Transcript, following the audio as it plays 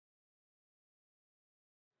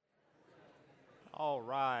All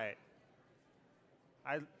right.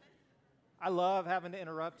 I, I love having to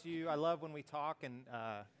interrupt you. I love when we talk and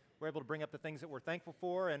we're able to bring up the things that we're thankful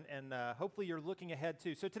for, and hopefully you're looking ahead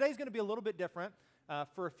too. So today's going to be a little bit different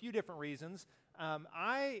for a few different reasons.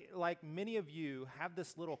 I, like many of you, have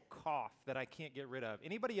this little cough that I can't get rid of.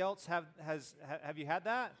 Anybody else have you had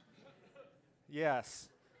that? Yes,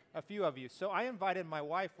 a few of you. So I invited my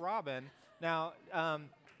wife, Robin. Now,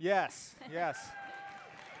 yes.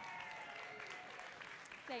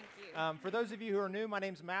 Thank you. For those of you who are new, my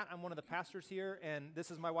name's Matt. I'm one of the pastors here, and this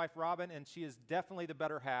is my wife, Robin, and she is definitely the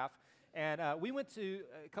better half. And a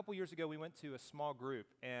couple years ago, we went to a small group,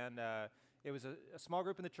 and it was a small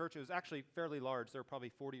group in the church. It was actually fairly large. There were probably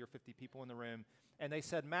 40 or 50 people in the room. And they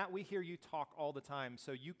said, Matt, we hear you talk all the time,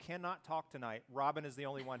 so you cannot talk tonight. Robin is the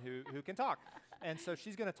only one who can talk. And so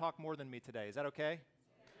she's going to talk more than me today. Is that okay?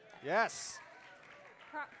 Yes.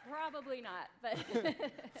 Probably not, but...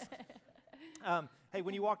 Hey,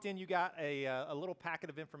 when you walked in, you got a little packet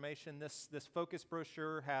of information. This focus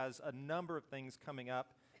brochure has a number of things coming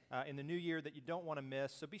up in the new year that you don't want to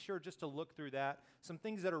miss. So be sure just to look through that. Some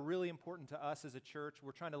things that are really important to us as a church.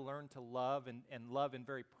 We're trying to learn to love and love in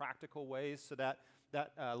very practical ways. So that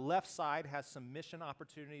left side has some mission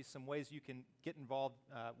opportunities, some ways you can get involved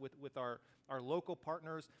with our local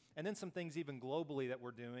partners, and then some things even globally that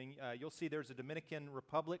we're doing. You'll see there's a Dominican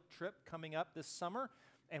Republic trip coming up this summer.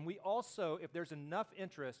 And we also, if there's enough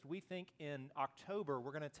interest, we think in October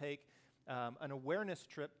we're going to take an awareness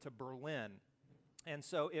trip to Berlin. And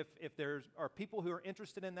so if there are people who are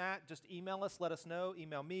interested in that, just email us, let us know,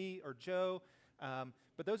 email me or Joe.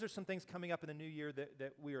 But those are some things coming up in the new year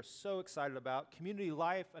that we are so excited about. Community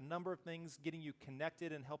life, a number of things getting you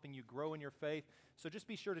connected and helping you grow in your faith. So just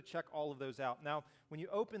be sure to check all of those out. Now, when you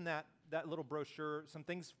open that little brochure, some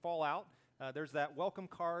things fall out. There's that welcome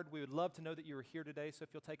card. We would love to know that you were here today, so if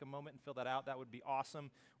you'll take a moment and fill that out, that would be awesome.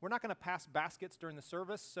 We're not going to pass baskets during the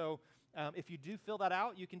service, so if you do fill that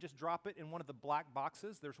out, you can just drop it in one of the black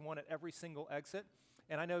boxes. There's one at every single exit.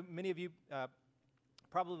 And I know many of you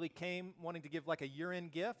probably came wanting to give like a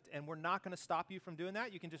year-end gift, and we're not going to stop you from doing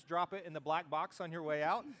that. You can just drop it in the black box on your way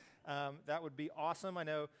out. That would be awesome. I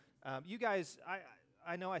know you guys...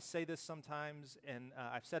 I know I say this sometimes, and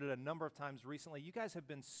I've said it a number of times recently. You guys have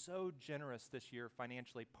been so generous this year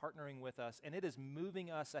financially, partnering with us, and it is moving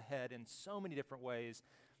us ahead in so many different ways.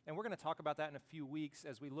 And we're going to talk about that in a few weeks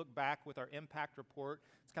as we look back with our impact report.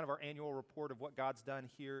 It's kind of our annual report of what God's done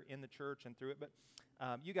here in the church and through it. But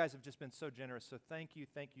you guys have just been so generous. So thank you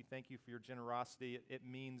for your generosity. It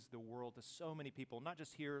means the world to so many people, not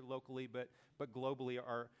just here locally, but globally,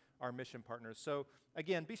 our mission partners. So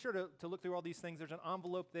again, be sure to look through all these things. There's an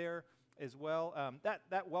envelope there as well.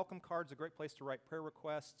 That welcome card's a great place to write prayer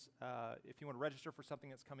requests. If you want to register for something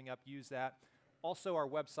that's coming up, use that. Also, our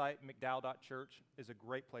website, mcdowell.church, is a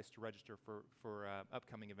great place to register for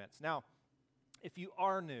upcoming events. Now, if you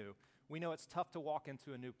are new, we know it's tough to walk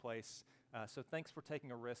into a new place, so thanks for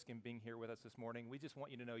taking a risk and being here with us this morning. We just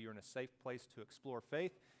want you to know you're in a safe place to explore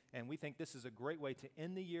faith, and we think this is a great way to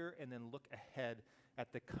end the year and then look ahead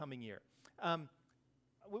at the coming year.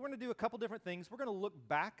 We're going to do a couple different things. We're going to look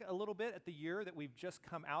back a little bit at the year that we've just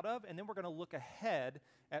come out of, and then we're going to look ahead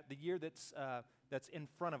at the year that's in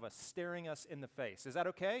front of us, staring us in the face. Is that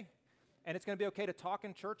okay? And it's going to be okay to talk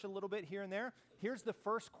in church a little bit here and there. Here's the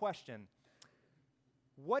first question.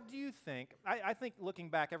 What do you think? I think looking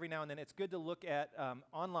back every now and then, it's good to look at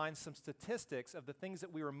online some statistics of the things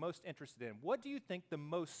that we were most interested in. What do you think the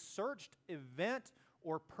most searched event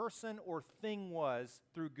or person or thing was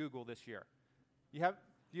through Google this year?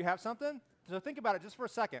 Do you have something? So think about it just for a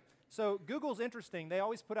second. So Google's interesting. They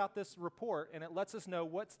always put out this report, and it lets us know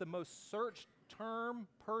what's the most searched term,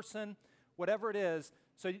 person, whatever it is.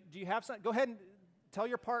 So do you have something? Go ahead and tell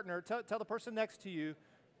your partner, tell the person next to you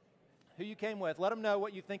who you came with. Let them know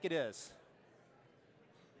what you think it is.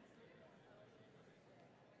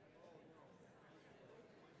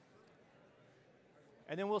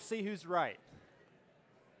 And then we'll see who's right.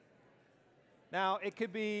 Now, it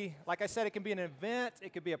could be, like I said, it can be an event.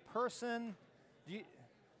 It could be a person. Do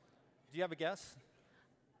you have a guess?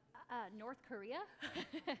 North Korea?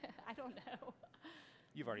 I don't know.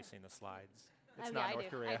 You've already seen the slides. It's I not mean, North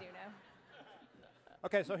Korea. I do know.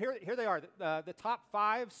 Okay, so here they are. The top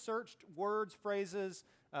 5 searched words, phrases,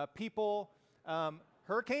 people.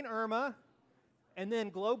 Hurricane Irma. And then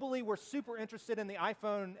globally, we're super interested in the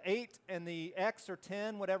iPhone 8 and the X or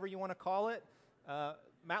 10, whatever you want to call it.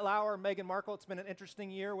 Matt Lauer, Meghan Markle, it's been an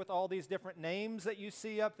interesting year with all these different names that you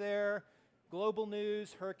see up there. Global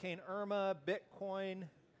news, Hurricane Irma, Bitcoin.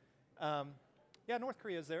 North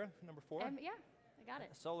Korea is there, number 4. Yeah, I got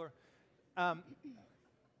it. Solar.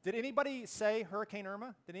 Did anybody say Hurricane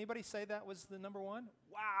Irma? Did anybody say that was the number one?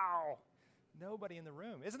 Wow. Nobody in the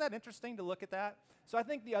room. Isn't that interesting to look at that? So I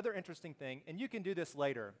think the other interesting thing, and you can do this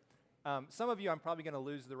later. Some of you, I'm probably going to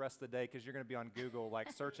lose the rest of the day because you're going to be on Google,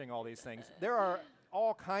 like searching all these things. There are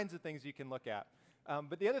all kinds of things you can look at.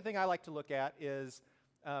 But the other thing I like to look at is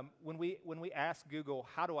when we ask Google,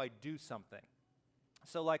 how do I do something?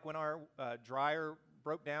 So like when our dryer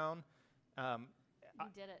broke down,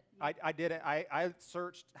 You did it. I did it. I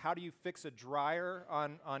searched how do you fix a dryer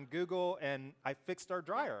on Google, and I fixed our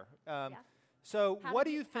dryer. Yeah. So what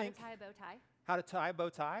do you think? How to tie a bow tie. How to tie a bow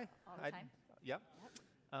tie? All the time. Yep.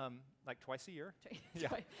 Like twice a year. Yeah.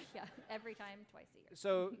 Yeah, every time, twice a year.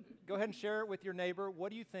 So go ahead and share it with your neighbor.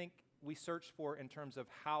 What do you think we searched for in terms of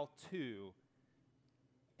how to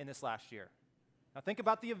in this last year? Now think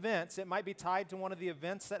about the events. It might be tied to one of the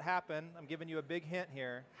events that happened. I'm giving you a big hint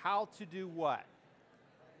here. How to do what?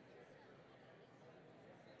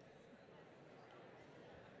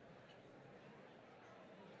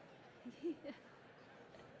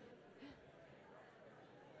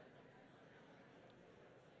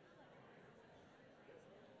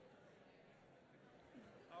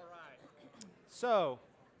 All right. So,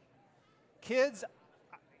 kids,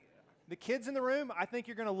 the kids in the room, I think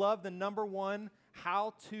you're going to love the number one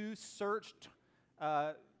how-to search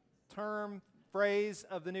term, phrase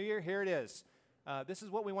of the new year. Here it is. This is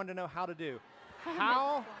what we wanted to know how to do.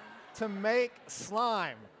 How to make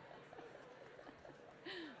slime.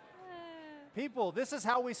 People, this is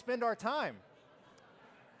how we spend our time.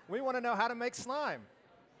 We want to know how to make slime.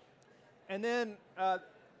 And then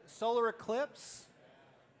solar eclipse.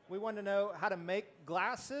 We want to know how to make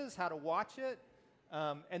glasses, how to watch it.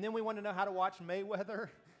 And then we want to know how to watch Mayweather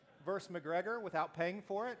versus McGregor without paying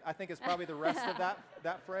for it. I think it's probably the rest of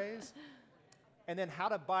that phrase. And then how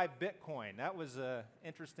to buy Bitcoin. That was an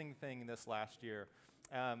interesting thing this last year.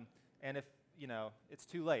 And if, you know, it's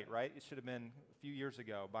too late, right? It should have been a few years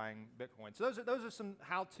ago buying Bitcoin. So those are some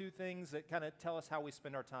how-to things that kind of tell us how we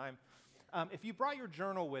spend our time. If you brought your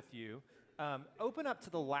journal with you, open up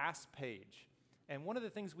to the last page. And one of the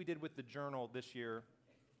things we did with the journal this year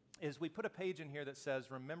is we put a page in here that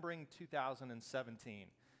says Remembering 2017.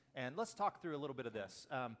 And let's talk through a little bit of this.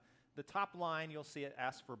 The top line, you'll see it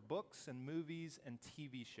asks for books and movies and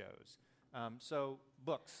TV shows. So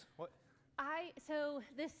books. What? So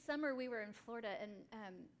this summer we were in Florida, and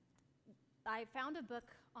I found a book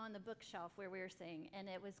on the bookshelf where we were sitting, and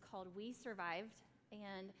it was called We Survived.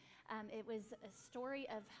 And it was a story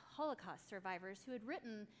of Holocaust survivors who had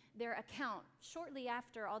written their account shortly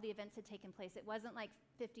after all the events had taken place. It wasn't like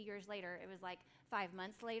 50 years later. It was like 5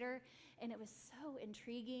 months later. And it was so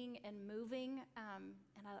intriguing and moving.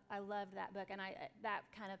 And I loved that book. And that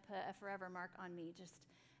kind of put a forever mark on me, just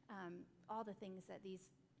all the things that these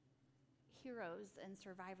heroes and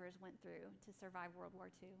survivors went through to survive World War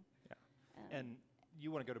II. Yeah. And you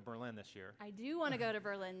want to go to Berlin this year. I do want to go to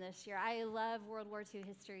Berlin this year. I love World War II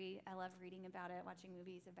history. I love reading about it, watching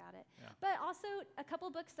movies about it. Yeah. But also a couple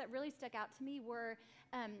books that really stuck out to me were,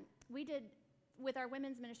 we did, with our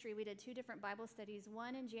women's ministry, we did 2 different Bible studies.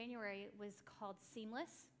 One in January was called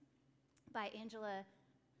Seamless by Angela.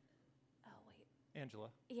 Angela.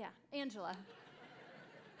 Yeah, Angela.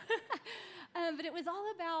 But it was all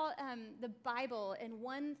about the Bible in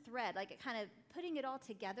one thread, like it kind of putting it all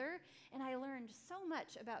together. And I learned so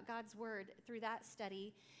much about God's Word through that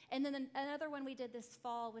study. And then another one we did this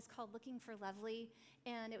fall was called Looking for Lovely.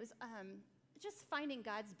 And it was just finding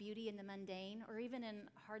God's beauty in the mundane, or even in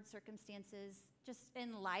hard circumstances, just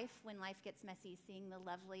in life, when life gets messy, seeing the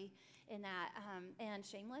lovely in that. And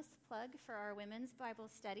shameless plug for our women's Bible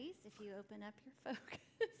studies, if you open up your focus.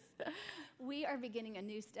 We are beginning a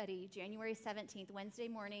new study January 17th, Wednesday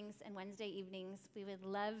mornings and Wednesday evenings. We would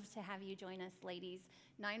love to have you join us, ladies.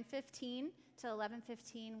 9:15 to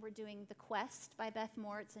 11:15, we're doing The Quest by Beth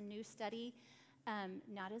Moore. It's a new study.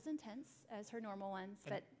 Not as intense as her normal ones,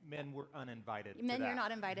 and but men were uninvited. Men, you're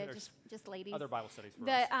not invited, just ladies. Other Bible studies for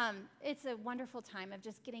but us. It's a wonderful time of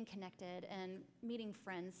just getting connected and meeting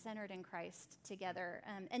friends centered in Christ together.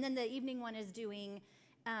 And then the evening one is doing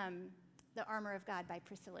The Armor of God by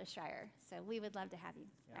Priscilla Schreier. So we would love to have you.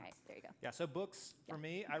 Yeah. All right, there you go. Yeah. So books for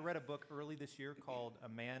me. I read a book early this year called A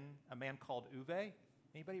Man Called Uwe.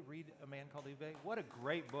 Anybody read A Man Called Uwe? What a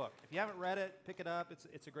great book! If you haven't read it, pick it up.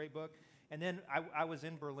 It's a great book. And then I was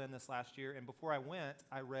in Berlin this last year, and before I went,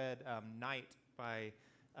 I read Night by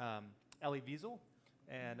Elie Wiesel,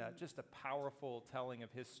 and just a powerful telling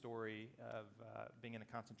of his story of being in a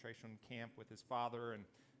concentration camp with his father, and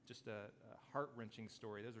just a heart-wrenching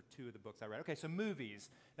story. Those are 2 of the books I read. Okay, so movies.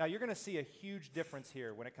 Now, you're going to see a huge difference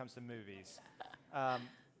here when it comes to movies. La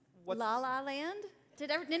La Land? Who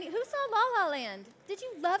saw La La Land? Did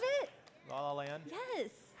you love it? La La Land? Yes.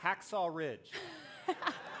 Hacksaw Ridge.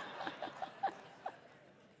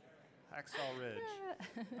 Hacksaw Ridge.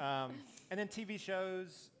 And then TV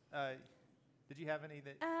shows. Did you have any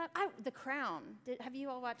that? The Crown. Have you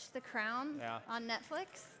all watched The Crown on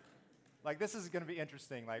Netflix? Like, this is going to be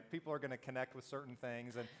interesting. Like, people are going to connect with certain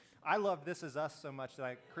things. And I love This Is Us so much that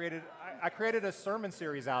I created a sermon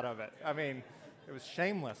series out of it. I mean, it was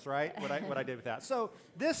shameless, right? What I did with that. So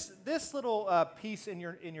this little piece in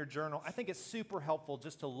your journal, I think it's super helpful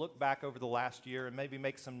just to look back over the last year and maybe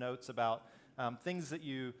make some notes about things that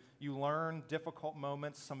you learned, difficult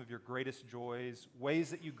moments, some of your greatest joys,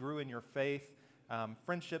 ways that you grew in your faith,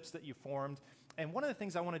 friendships that you formed. And one of the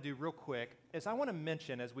things I want to do real quick is I want to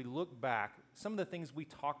mention, as we look back, some of the things we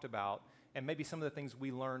talked about and maybe some of the things we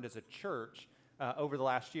learned as a church over the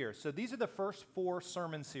last year. So these are the first 4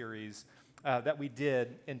 sermon series that we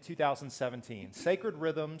did in 2017. Sacred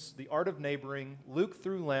Rhythms, The Art of Neighboring, Luke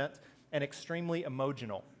Through Lent, and Extremely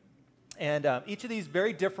Emotional. And each of these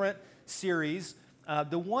very different series,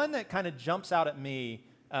 the one that kind of jumps out at me,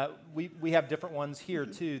 we have different ones here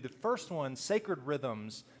too. The first one, Sacred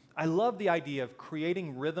Rhythms, I love the idea of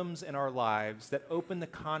creating rhythms in our lives that open the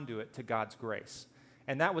conduit to God's grace.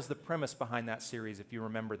 And that was the premise behind that series, if you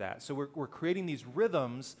remember that. So we're creating these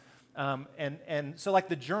rhythms, and so like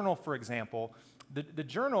the journal, for example, the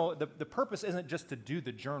journal, the purpose isn't just to do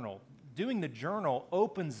the journal. Doing the journal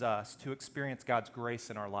opens us to experience God's grace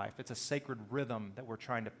in our life. It's a sacred rhythm that we're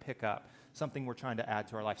trying to pick up, something we're trying to add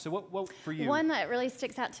to our life. So what for you? One that really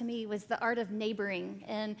sticks out to me was the art of neighboring.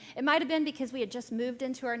 And it might have been because we had just moved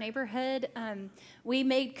into our neighborhood. We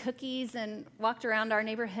made cookies and walked around our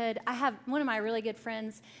neighborhood. I have one of my really good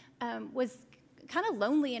friends was kind of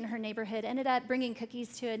lonely in her neighborhood, ended up bringing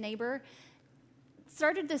cookies to a neighbor,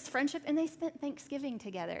 started this friendship, and they spent Thanksgiving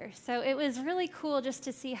together. So it was really cool just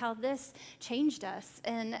to see how this changed us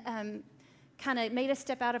and kind of made us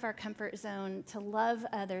step out of our comfort zone to love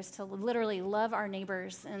others, to literally love our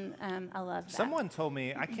neighbors, and I love that. Someone told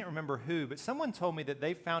me, I can't remember who, but someone told me that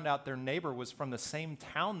they found out their neighbor was from the same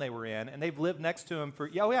town they were in, and they've lived next to him for,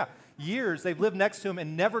 years. They've lived next to him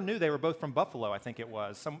and never knew they were both from Buffalo, I think it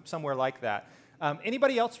was, somewhere like that.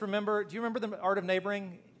 Anybody else remember, do you remember the Art of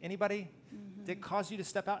Neighboring? Anybody? Mm-hmm. Did it cause you to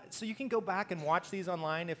step out? So you can go back and watch these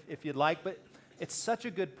online if you'd like, but it's such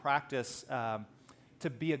a good practice to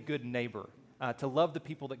be a good neighbor. To love the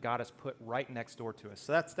people that God has put right next door to us.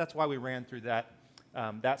 So that's why we ran through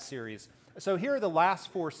that series. So here are the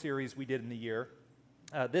last 4 series we did in the year.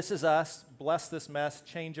 This Is Us, Bless This Mess,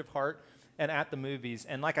 Change of Heart, and At the Movies.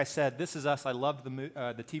 And like I said, This Is Us, I love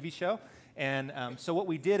the TV show. And so what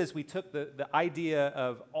we did is we took the idea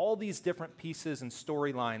of all these different pieces and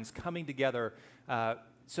storylines coming together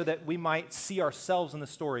so that we might see ourselves in the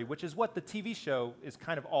story, which is what the TV show is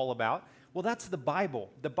kind of all about. Well, that's the Bible.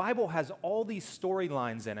 The Bible has all these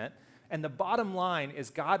storylines in it, and the bottom line is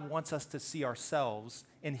God wants us to see ourselves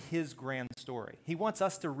in His grand story. He wants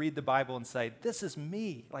us to read the Bible and say, this is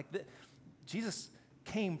me. Jesus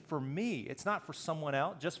came for me. It's not for someone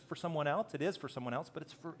else, just for someone else. It is for someone else, but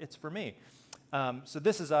it's for me. So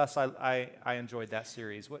This Is Us, I enjoyed that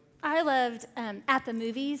series. I loved At the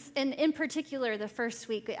Movies, and in particular, the first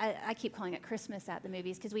week, I keep calling it Christmas at the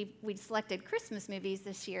Movies because we selected Christmas movies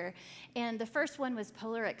this year, and the first one was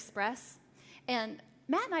Polar Express, and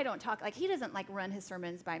Matt and I don't talk, he doesn't run his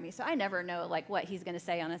sermons by me, so I never know what he's going to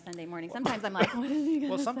say on a Sunday morning. Sometimes I'm like, what is he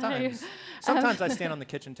going to say? Sometimes I stand on the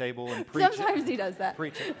kitchen table and preach it. Sometimes he does that.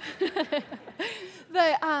 Preach it.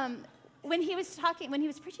 But when he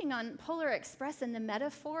was preaching on Polar Express and the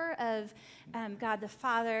metaphor of God the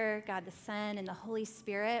Father, God the Son, and the Holy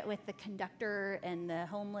Spirit with the conductor and the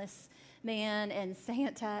homeless man and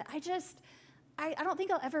Santa, I don't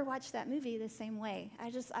think I'll ever watch that movie the same way.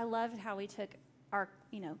 I loved how we took our,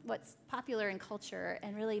 what's popular in culture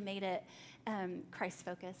and really made it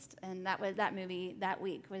Christ-focused. And that movie that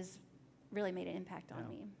week really made an impact on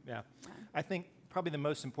me. Yeah. I think probably the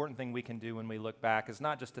most important thing we can do when we look back is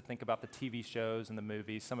not just to think about the TV shows and the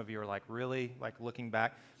movies. Some of you are like, really? Looking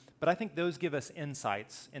back? But I think those give us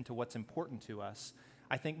insights into what's important to us.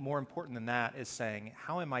 I think more important than that is saying,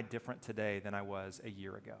 how am I different today than I was a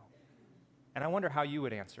year ago? And I wonder how you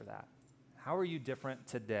would answer that. How are you different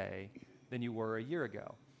today than you were a year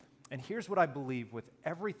ago? And here's what I believe with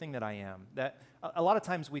everything that I am, that a lot of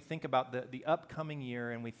times we think about the upcoming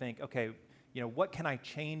year and we think, okay, what can I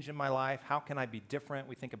change in my life? How can I be different?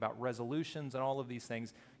 We think about resolutions and all of these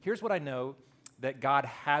things. Here's what I know that God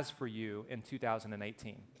has for you in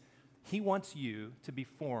 2018. He wants you to be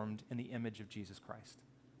formed in the image of Jesus Christ.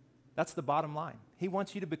 That's the bottom line. He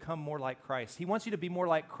wants you to become more like Christ. He wants you to be more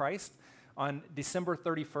like Christ on December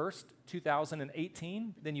 31st,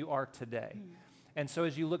 2018 than you are today. And so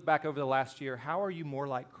as you look back over the last year, how are you more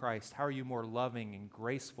like Christ? How are you more loving and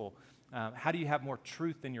graceful? How do you have more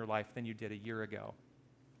truth in your life than you did a year ago?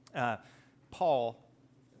 Paul,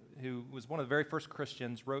 who was one of the very first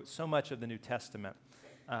Christians, wrote so much of the New Testament.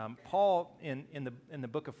 Paul, in the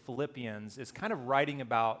book of Philippians, is kind of writing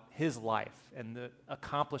about his life and the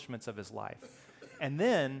accomplishments of his life. And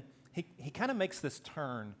then he kind of makes this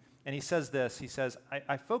turn, and he says this. He says,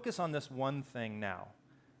 I focus on this one thing now.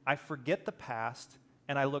 I forget the past,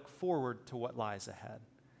 and I look forward to what lies ahead.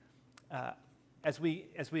 As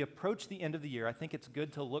we approach the end of the year, I think it's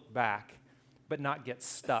good to look back, but not get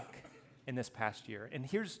stuck in this past year. And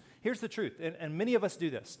here's the truth, and many of us do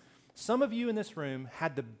this. Some of you in this room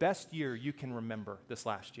had the best year you can remember this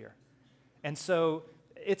last year. And so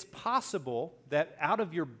it's possible that out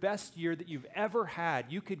of your best year that you've ever had,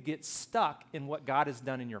 you could get stuck in what God has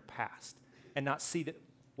done in your past and not see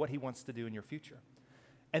what he wants to do in your future.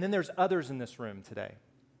 And then there's others in this room today,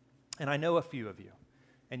 and I know a few of you,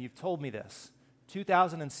 and you've told me this.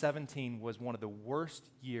 2017 was one of the worst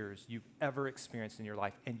years you've ever experienced in your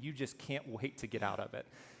life, and you just can't wait to get out of it.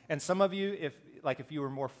 And some of you, if you were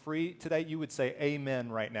more free today, you would say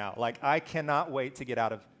amen right now. Like, I cannot wait to get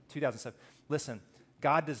out of 2007. Listen,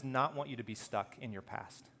 God does not want you to be stuck in your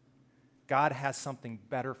past. God has something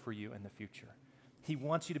better for you in the future. He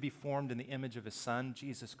wants you to be formed in the image of his Son,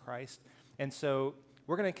 Jesus Christ. And so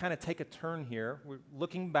we're going to kind of take a turn here. We're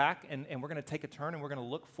looking back, and we're going to take a turn, and we're going to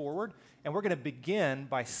look forward, and we're going to begin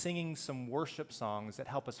by singing some worship songs that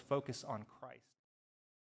help us focus on Christ.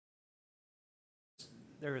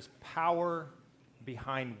 There is power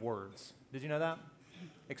behind words. Did you know that?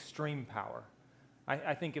 Extreme power.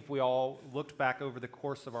 I think if we all looked back over the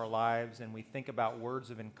course of our lives and we think about words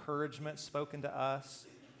of encouragement spoken to us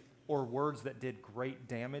or words that did great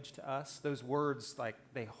damage to us, those words, like,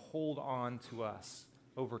 they hold on to us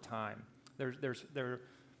over time. There's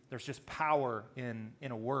just power in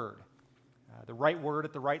a word. The right word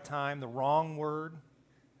at the right time, the wrong word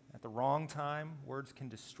at the wrong time, words can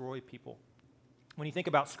destroy people. When you think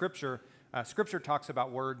about Scripture, Scripture talks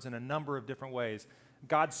about words in a number of different ways.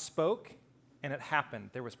 God spoke, and it happened.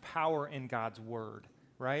 There was power in God's word,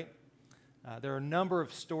 right? There are a number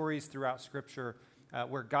of stories throughout Scripture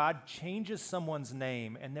where God changes someone's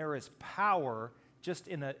name, and there is power just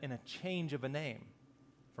in a change of a name,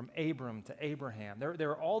 from Abram to Abraham. There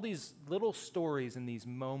are all these little stories in these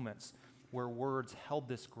moments where words held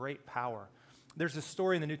this great power. There's a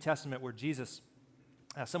story in the New Testament where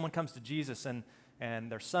someone comes to Jesus,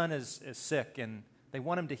 and their son is sick, and they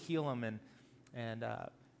want him to heal him, and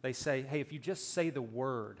they say, hey, if you just say the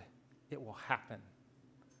word, it will happen.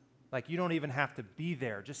 Like, you don't even have to be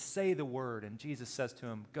there. Just say the word. And Jesus says to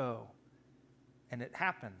him, go. And it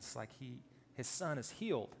happens. Like, his son is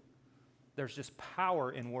healed. There's just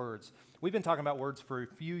power in words. We've been talking about words for a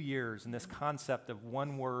few years and this concept of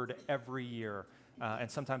one word every year. And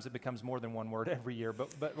sometimes it becomes more than one word every year.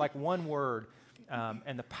 But like one word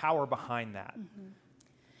and the power behind that. Mm-hmm.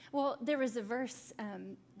 Well, there was a verse.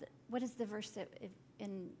 What is the verse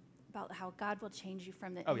about how God will change you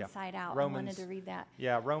from the inside out? Romans, I wanted to read that.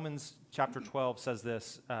 Yeah, Romans chapter 12 says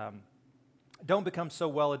this. Don't become so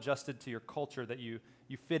well adjusted to your culture that you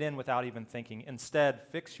fit in without even thinking. Instead,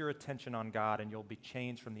 fix your attention on God, and you'll be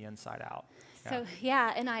changed from the inside out. So,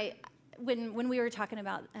 and when we were talking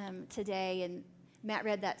about today, and Matt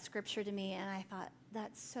read that scripture to me, and I thought,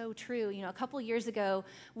 that's so true. You know, a couple years ago,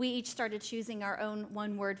 we each started choosing our own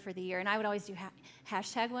one word for the year, and I would always do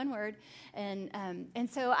hashtag one word. And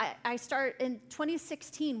so I start, in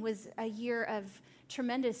 2016 was a year of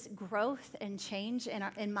tremendous growth and change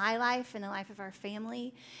in my life and the life of our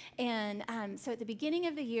family. And so at the beginning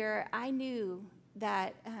of the year, I knew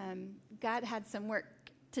that God had some work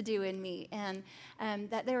to do in me, and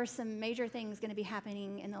that there were some major things going to be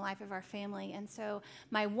happening in the life of our family. And so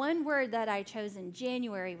my one word that I chose in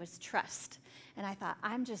January was trust. And I thought,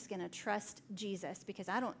 I'm just going to trust Jesus because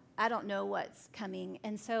I don't know what's coming.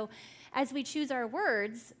 And so as we choose our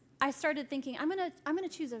words, I started thinking, I'm going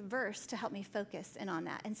to choose a verse to help me focus in on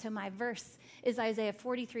that. And so my verse is Isaiah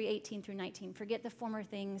 43:18-19. Forget the former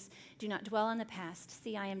things, do not dwell on the past.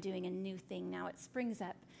 See, I am doing a new thing. Now it springs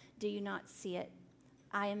up. Do you not see it?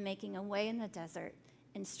 I am making a way in the desert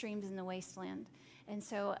and streams in the wasteland. And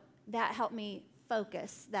so that helped me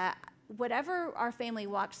focus that whatever our family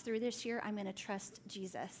walks through this year, I'm going to trust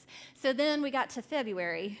Jesus. So then we got to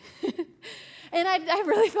February, and I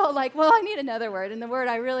really felt like, well, I need another word, and the word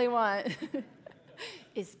I really want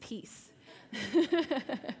is peace.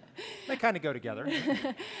 They kind of go together.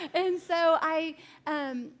 And so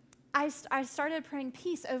I started praying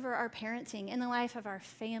peace over our parenting, in the life of our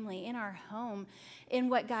family, in our home, in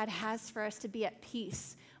what God has for us to be at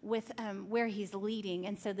peace with where he's leading.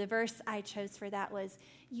 And so the verse I chose for that was,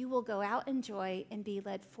 you will go out in joy and be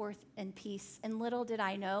led forth in peace. And little did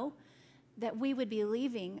I know that we would be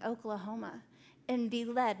leaving Oklahoma and be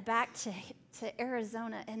led back to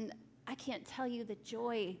Arizona. And I can't tell you the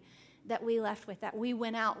joy that we left with, that we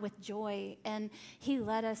went out with joy, and he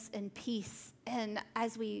led us in peace. And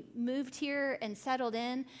as we moved here and settled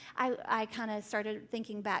in, I kind of started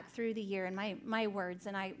thinking back through the year and my words,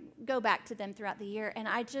 and I go back to them throughout the year, and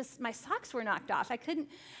my socks were knocked off. I couldn't,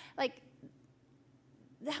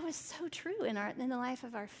 that was so true in the life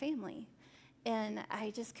of our family. And I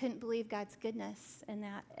just couldn't believe God's goodness in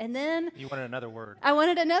that. And then You wanted another word. I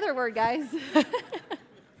wanted another word, guys.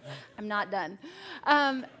 I'm not done.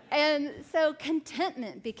 And so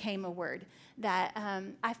contentment became a word that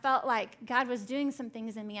I felt like God was doing some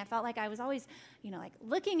things in me. I felt like I was always,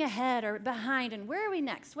 looking ahead or behind, and where are we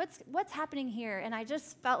next? What's happening here? And I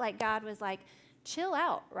just felt like God was like, chill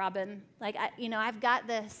out, Robin. I've got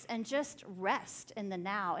this, and just rest in the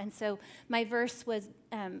now. And so my verse was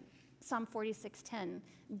Psalm 46:10,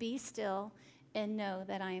 be still and know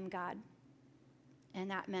that I am God. And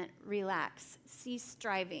that meant relax, cease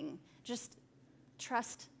striving, just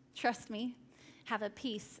trust me, have a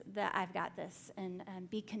peace that I've got this, and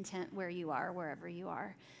be content where you are, wherever you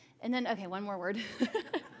are. And then, okay, one more word.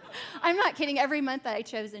 I'm not kidding. Every month I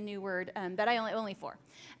chose a new word, but I only 4.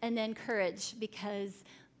 And then courage, because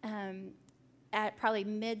at probably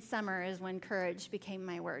midsummer is when courage became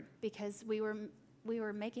my word, because we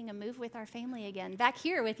were making a move with our family again, back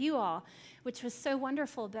here with you all, which was so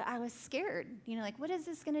wonderful, but I was scared. What is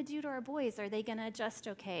this going to do to our boys? Are they going to adjust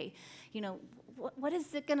okay? What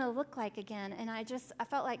is it going to look like again? And I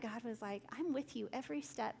felt like God was like, I'm with you every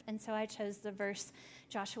step. And so I chose the verse,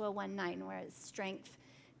 Joshua 1:9, where it's strength,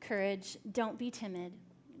 courage, don't be timid,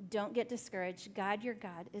 don't get discouraged. God, your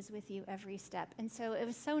God, is with you every step. And so it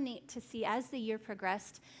was so neat to see as the year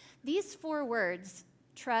progressed, these 4 words,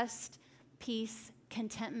 trust, peace,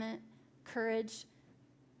 contentment, courage,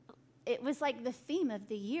 it was like the theme of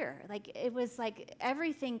the year. It was like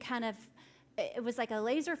everything it was like a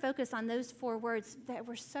laser focus on those 4 words that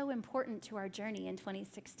were so important to our journey in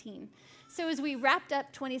 2016. So as we wrapped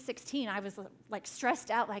up 2016, I was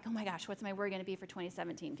stressed out, oh my gosh, what's my word going to be for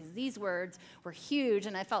 2017? Because these words were huge,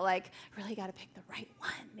 and I felt like I really got to pick the right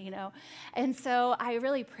one, And so I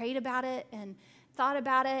really prayed about it and thought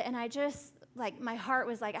about it, and I just, my heart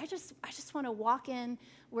was I just want to walk in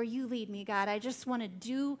where you lead me, God. I just want to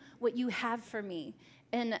do what you have for me.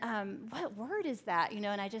 And what word is that? And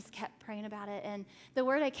I just kept praying about it. And the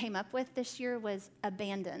word I came up with this year was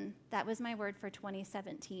abandon. That was my word for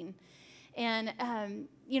 2017. And,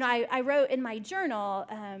 I wrote in my journal,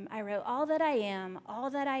 I wrote all that I am, all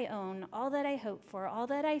that I own, all that I hope for, all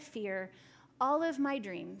that I fear, all of my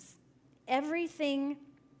dreams. Everything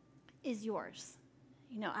is yours.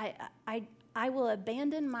 I will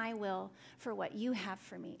abandon my will for what you have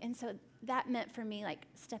for me. And so that meant for me,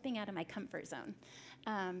 stepping out of my comfort zone.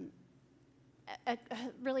 A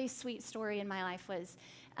really sweet story in my life was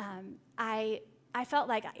I felt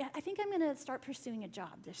like I think I'm going to start pursuing a job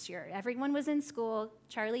this year. Everyone was in school.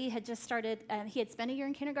 Charlie had just started. He had spent a year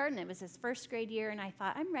in kindergarten. It was his first grade year, and I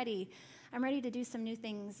thought, I'm ready. I'm ready to do some new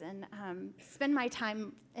things and spend my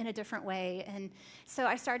time in a different way. And so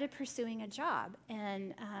I started pursuing a job,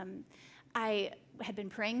 and I had been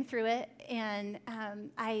praying through it, and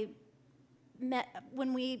I met,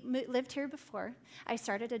 when we lived here before, I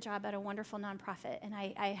started a job at a wonderful nonprofit, and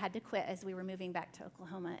I had to quit as we were moving back to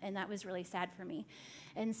Oklahoma, and that was really sad for me.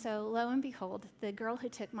 And so lo and behold, the girl who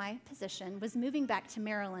took my position was moving back to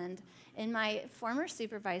Maryland, and my former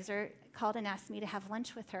supervisor called and asked me to have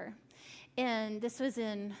lunch with her. And this was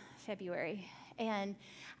in February, and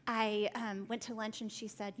I went to lunch, and she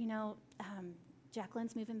said,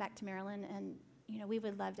 Jacqueline's moving back to Maryland, and we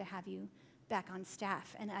would love to have you back on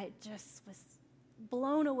staff. And I just was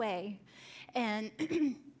blown away. And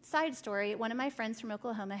side story, one of my friends from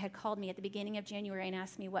Oklahoma had called me at the beginning of January and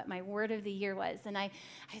asked me what my word of the year was. And I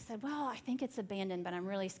said, well, I think it's abandoned, but I'm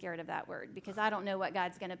really scared of that word because I don't know what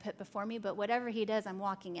God's going to put before me, but whatever he does, I'm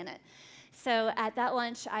walking in it. So at that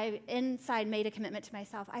lunch, I inside made a commitment to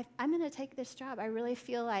myself. I'm going to take this job. I really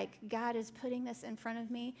feel like God is putting this in front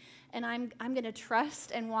of me, and I'm going to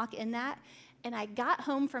trust and walk in that. And I got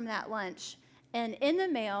home from that lunch, and in the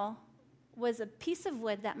mail was a piece of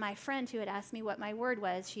wood that my friend who had asked me what my word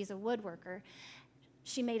was, she's a woodworker,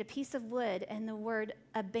 she made a piece of wood, and the word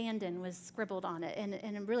abandon was scribbled on it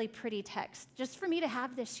in a really pretty text, just for me to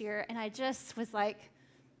have this year. And I just was like,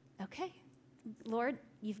 okay, Lord,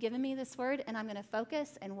 you've given me this word, and I'm going to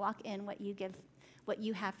focus and walk in what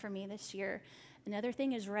you have for me this year. Another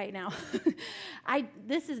thing is right now,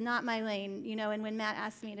 this is not my lane, and when Matt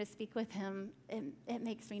asked me to speak with him, it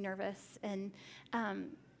makes me nervous.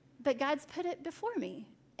 But God's put it before me,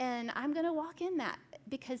 and I'm going to walk in that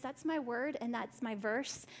because that's my word and that's my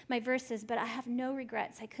verse. My verse is, but I have no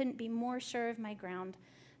regrets. I couldn't be more sure of my ground.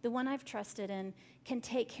 The one I've trusted in can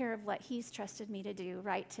take care of what he's trusted me to do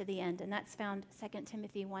right to the end, and that's found 2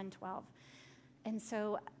 Timothy 1:12. And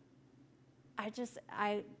so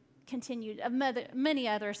I continued many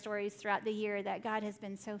other stories throughout the year that God has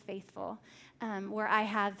been so faithful, where I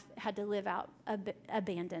have had to live out,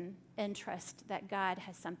 abandon, and trust that God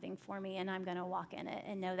has something for me, and I'm going to walk in it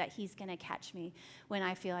and know that he's going to catch me when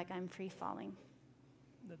I feel like I'm free falling.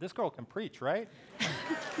 This girl can preach, right?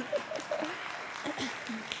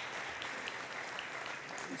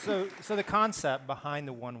 So the concept behind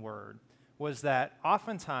the one word was that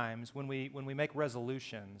oftentimes when we make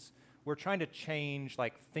resolutions, we're trying to change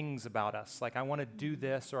like things about us. Like I want to do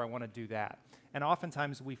this or I want to do that. And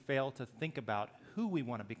oftentimes we fail to think about who we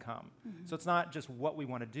want to become. Mm-hmm. So it's not just what we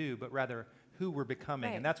want to do, but rather who we're becoming.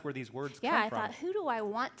 Right. And that's where these words come from. Yeah, I thought, who do I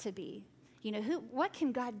want to be? What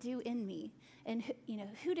can God do in me? And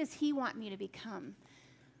who does he want me to become?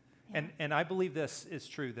 Yeah. And I believe this is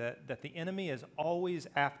true, that the enemy is always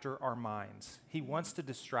after our minds. He wants to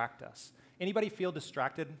distract us. Anybody feel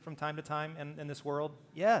distracted from time to time in this world?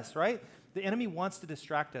 Yes, right? The enemy wants to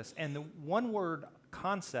distract us. And the one word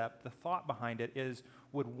concept, the thought behind it is,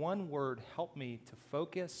 would one word help me to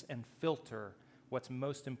focus and filter what's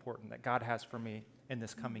most important that God has for me in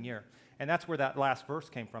this coming year? And that's where that last verse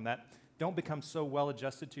came from, that don't become so well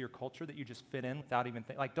adjusted to your culture that you just fit in without even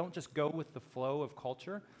thinking. Like, don't just go with the flow of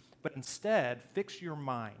culture, but instead fix your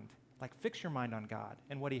mind on God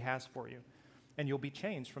and what he has for you. And you'll be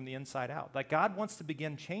changed from the inside out. Like God wants to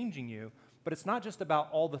begin changing you, but it's not just about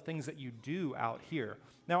all the things that you do out here.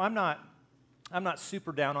 Now, I'm not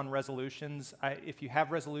super down on resolutions. If you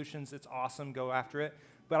have resolutions, it's awesome, go after it.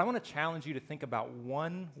 But I want to challenge you to think about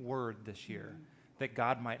one word this year that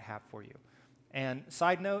God might have for you. And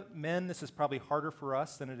side note, men, this is probably harder for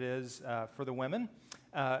us than it is for the women.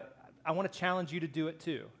 I want to challenge you to do it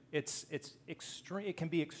too. It can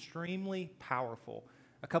be extremely powerful.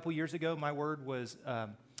 A couple years ago, my word was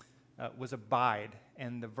abide,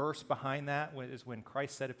 and the verse behind that is when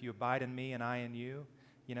Christ said, "If you abide in me and I in you,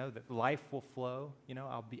 that life will flow.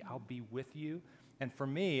 I'll be with you." And for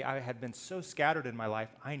me, I had been so scattered in my life,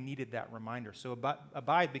 I needed that reminder. So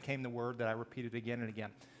abide became the word that I repeated again and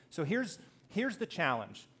again. So here's the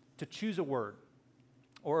challenge: to choose a word.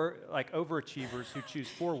 Or like overachievers who choose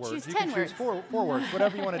 4 words. Choose you 10 can words. choose 4 words,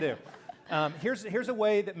 whatever you want to do. Here's a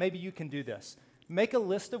way that maybe you can do this. Make a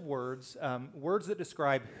list of words, words that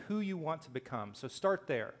describe who you want to become. So start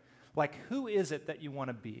there. Like, who is it that you want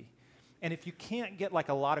to be? And if you can't get like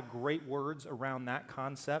a lot of great words around that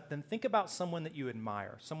concept, then think about someone that you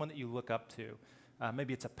admire, someone that you look up to.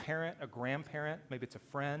 Maybe it's a parent, a grandparent, maybe it's a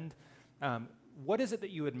friend. What is it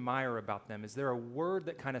that you admire about them? Is there a word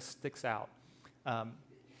that kind of sticks out?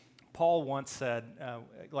 Paul once said,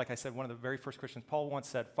 like I said, one of the very first Christians, Paul once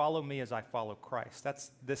said, "Follow me as I follow Christ."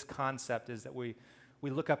 That's this concept, is that we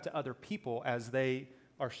look up to other people as they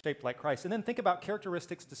are shaped like Christ. And then think about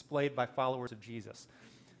characteristics displayed by followers of Jesus.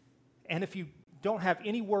 And if you don't have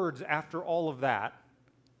any words after all of that,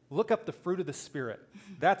 look up the fruit of the Spirit.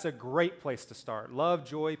 That's a great place to start. Love,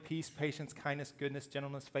 joy, peace, patience, kindness, goodness,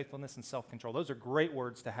 gentleness, faithfulness, and self-control. Those are great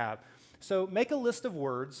words to have. So make a list of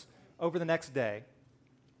words over the next day,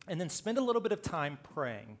 and then spend a little bit of time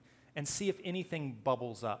praying and see if anything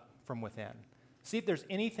bubbles up from within. See if there's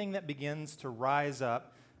anything that begins to rise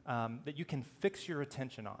up that you can fix your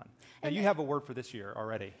attention on. Now, you have a word for this year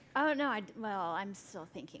already. Oh, no, I'm still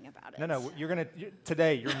thinking about it. No,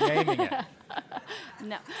 today you're naming it.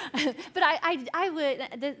 No, but I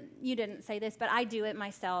would, you didn't say this, but I do it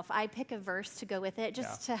myself. I pick a verse to go with it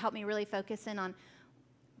just to help me really focus in on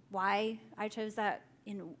why I chose that,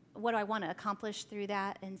 what do I want to accomplish through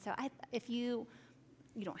that. And so if you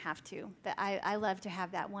don't have to, but I love to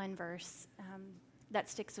have that one verse that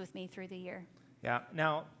sticks with me through the year. Yeah.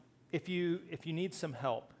 Now, if you need some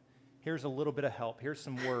help, here's a little bit of help. Here's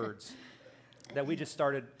some words that we just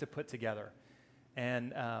started to put together.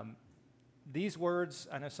 And these words,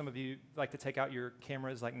 I know some of you like to take out your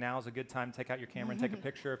cameras, like now's a good time to take out your camera and take a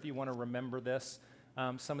picture if you want to remember this,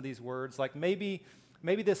 some of these words. Like maybe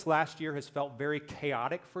this last year has felt very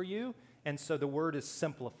chaotic for you, and so the word is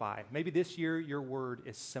simplify. Maybe this year your word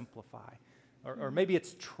is simplify. Or maybe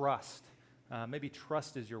it's trust. Maybe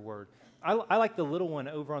trust is your word. I like the little one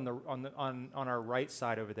over on our right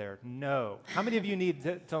side over there. No. How many of you need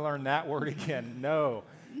to learn that word again? No.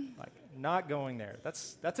 Like, not going there.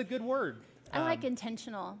 That's a good word. I like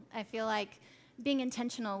intentional. I feel like being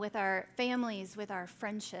intentional with our families, with our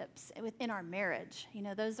friendships, within our marriage. You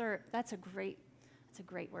know, that's a great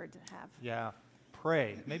word to have. Yeah.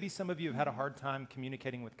 Pray. Maybe some of you have had a hard time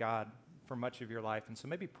communicating with God for much of your life, and so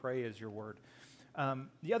maybe pray is your word.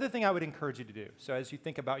 The other thing I would encourage you to do, so as you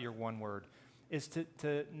think about your one word, is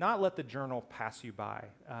to not let the journal pass you by.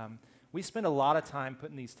 We spend a lot of time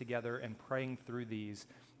putting these together and praying through these,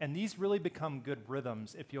 and these really become good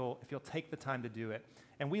rhythms if you'll take the time to do it.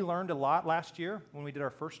 And we learned a lot last year when we did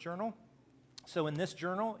our first journal. So in this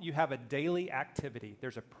journal, you have a daily activity.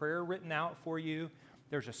 There's a prayer written out for you.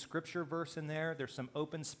 There's a scripture verse in there. There's some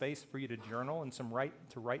open space for you to journal and to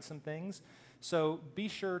write some things. So be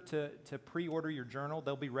sure to pre-order your journal.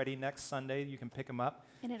 They'll be ready next Sunday. You can pick them up.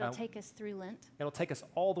 And it'll take us through Lent. It'll take us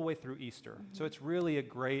all the way through Easter. Mm-hmm. So it's really a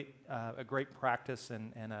great practice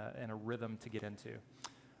and a rhythm to get into.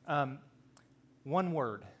 One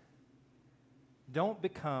word. Don't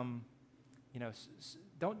become,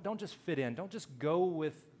 don't just fit in. Don't just go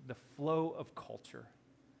with the flow of culture.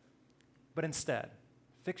 But instead,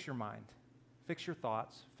 fix your mind, fix your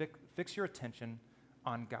thoughts, fix your attention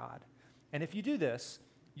on God. And if you do this,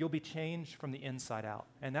 you'll be changed from the inside out.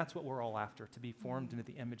 And that's what we're all after, to be formed into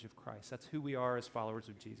the image of Christ. That's who we are as followers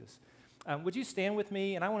of Jesus. Would you stand with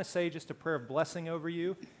me? And I want to say just a prayer of blessing over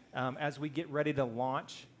you as we get ready to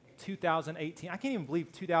launch 2018. I can't even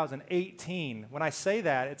believe 2018. When I say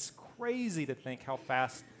that, it's crazy to think how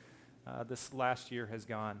fast this last year has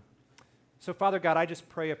gone. So, Father God, I just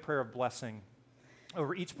pray a prayer of blessing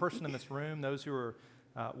over each person in this room, those who are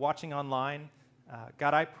watching online.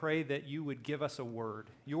 God, I pray that you would give us a word,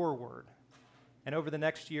 your word. And over the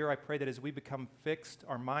next year, I pray that as we become fixed,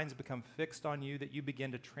 our minds become fixed on you, that you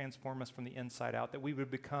begin to transform us from the inside out, that we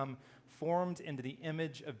would become formed into the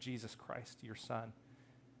image of Jesus Christ, your Son.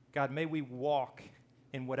 God, may we walk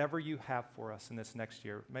in whatever you have for us in this next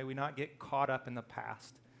year. May we not get caught up in the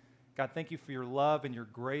past. God, thank you for your love and your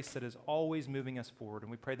grace that is always moving us forward.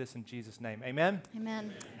 And we pray this in Jesus' name. Amen?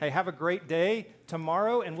 Amen. Hey, have a great day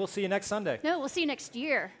tomorrow, and we'll see you next Sunday. No, we'll see you next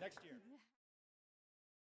year.